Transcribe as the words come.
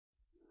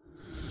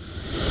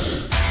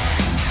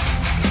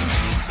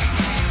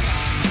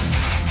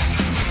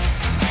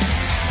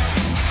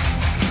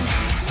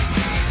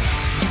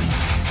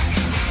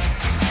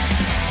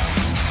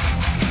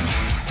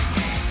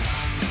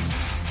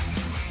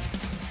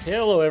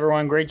Hello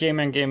everyone,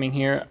 GreatJman Gaming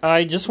here.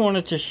 I just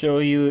wanted to show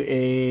you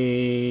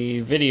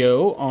a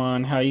video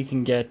on how you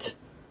can get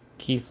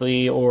Keith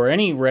Lee or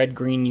any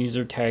red-green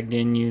user tagged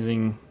in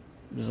using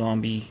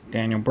Zombie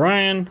Daniel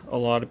Bryan. A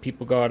lot of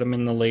people got him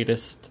in the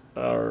latest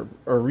or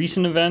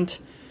recent event.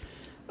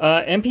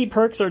 MP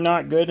perks are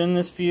not good in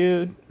this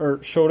feud,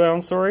 or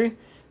Showdown, sorry.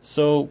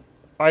 So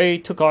I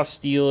took off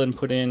Steele and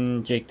put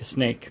in Jake the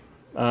Snake.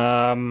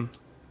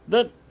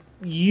 That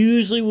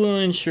usually will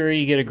ensure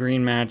you get a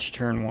green match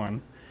turn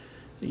 1.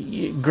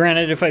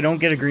 Granted, if I don't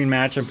get a green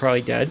match, I'm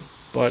probably dead.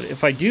 But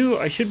if I do,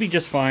 I should be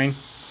just fine.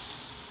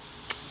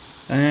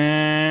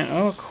 And,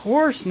 oh, of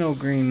course no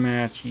green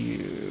match,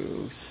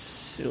 you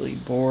silly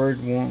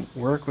board. Won't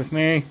work with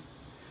me.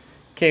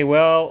 Okay,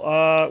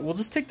 well, we'll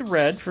just take the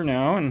red for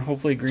now, and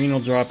hopefully green will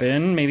drop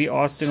in. Maybe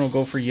Austin will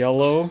go for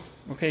yellow.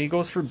 Okay, he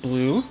goes for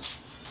blue.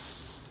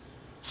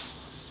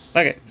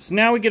 Okay, so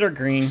now we get our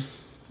green.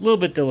 A little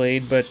bit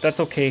delayed, but that's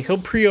okay. He'll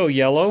prio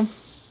yellow.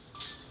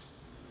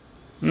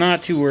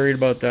 Not too worried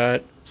about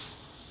that.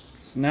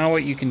 So now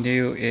what you can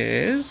do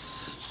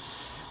is...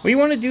 what you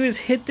want to do is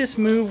hit this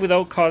move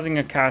without causing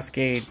a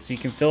cascade. So you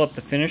can fill up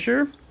the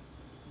finisher.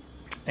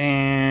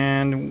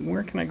 And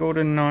where can I go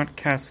to not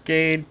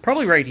cascade?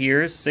 Probably right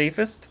here is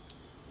safest.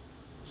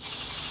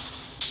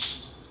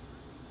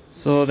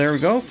 So there we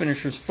go.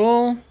 Finisher's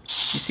full.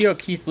 You see how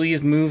Keith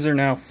Lee's moves are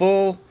now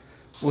full.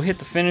 We'll hit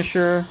the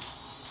finisher.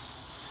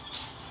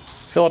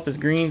 Fill up his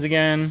greens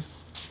again.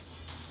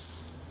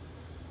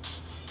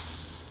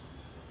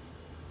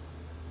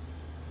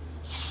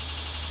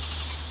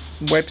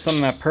 Wipe some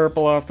of that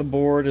purple off the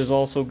board is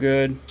also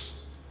good.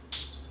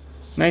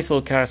 Nice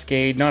little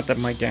cascade. Not that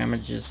my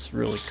damage is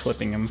really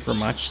clipping him for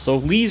much. So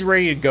Lee's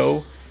ready to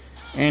go.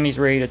 And he's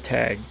ready to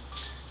tag.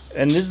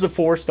 And this is a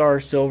 4-star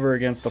silver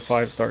against a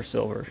 5-star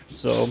silver.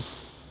 So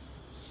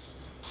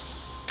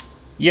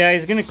yeah,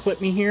 he's going to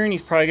clip me here. And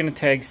he's probably going to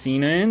tag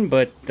Cena in.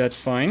 But that's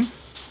fine.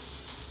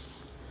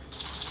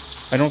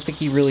 I don't think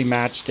he really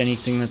matched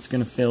anything that's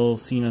going to fill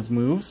Cena's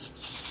moves.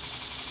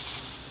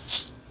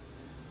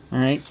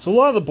 Alright, so a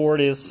lot of the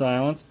board is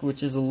silenced,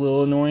 which is a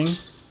little annoying.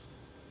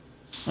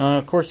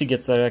 Of course he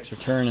gets that extra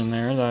turn in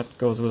there, that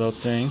goes without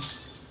saying.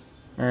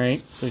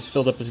 Alright, so he's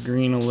filled up his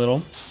green a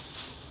little.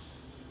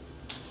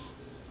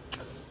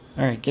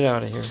 Alright, get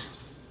out of here.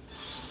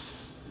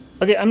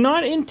 Okay, I'm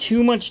not in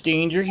too much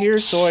danger here,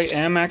 so I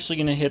am actually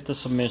going to hit the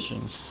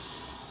submission.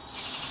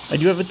 I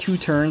do have a 2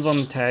 turns on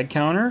the tag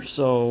counter,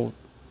 so...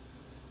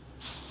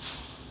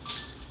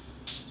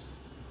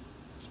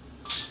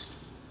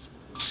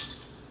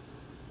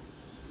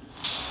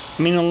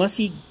 I mean, unless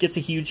he gets a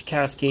huge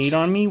cascade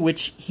on me,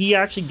 which he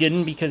actually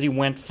didn't because he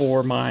went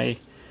for my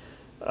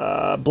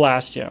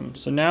blast gem.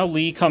 So now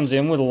Lee comes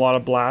in with a lot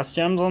of blast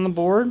gems on the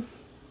board.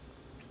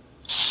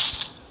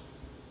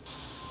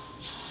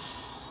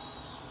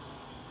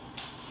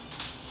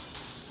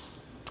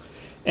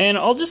 And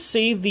I'll just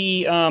save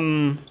the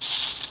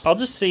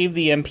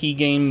MP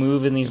gain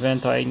move in the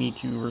event I need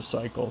to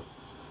recycle.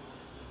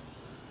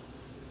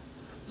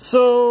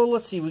 So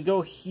let's see, we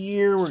go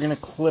here, we're gonna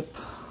clip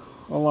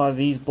a lot of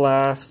these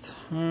blast.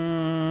 We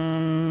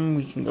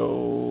can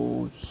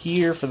go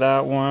here for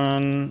that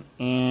one,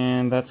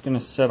 and that's going to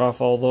set off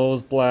all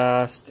those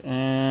blast.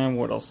 And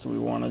what else do we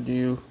want to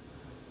do?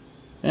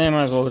 And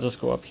might as well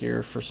just go up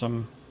here for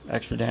some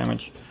extra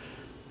damage.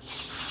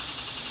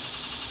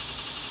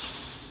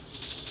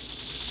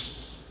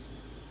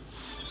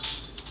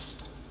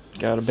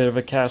 Got a bit of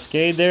a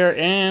cascade there,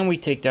 and we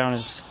take down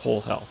his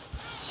whole health.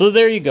 So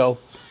there you go.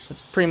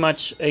 That's pretty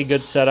much a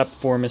good setup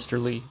for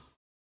Mr. Lee.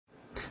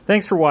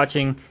 Thanks for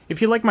watching.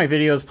 If you like my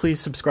videos, please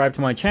subscribe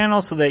to my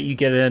channel so that you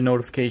get a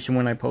notification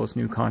when I post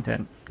new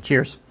content.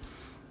 Cheers.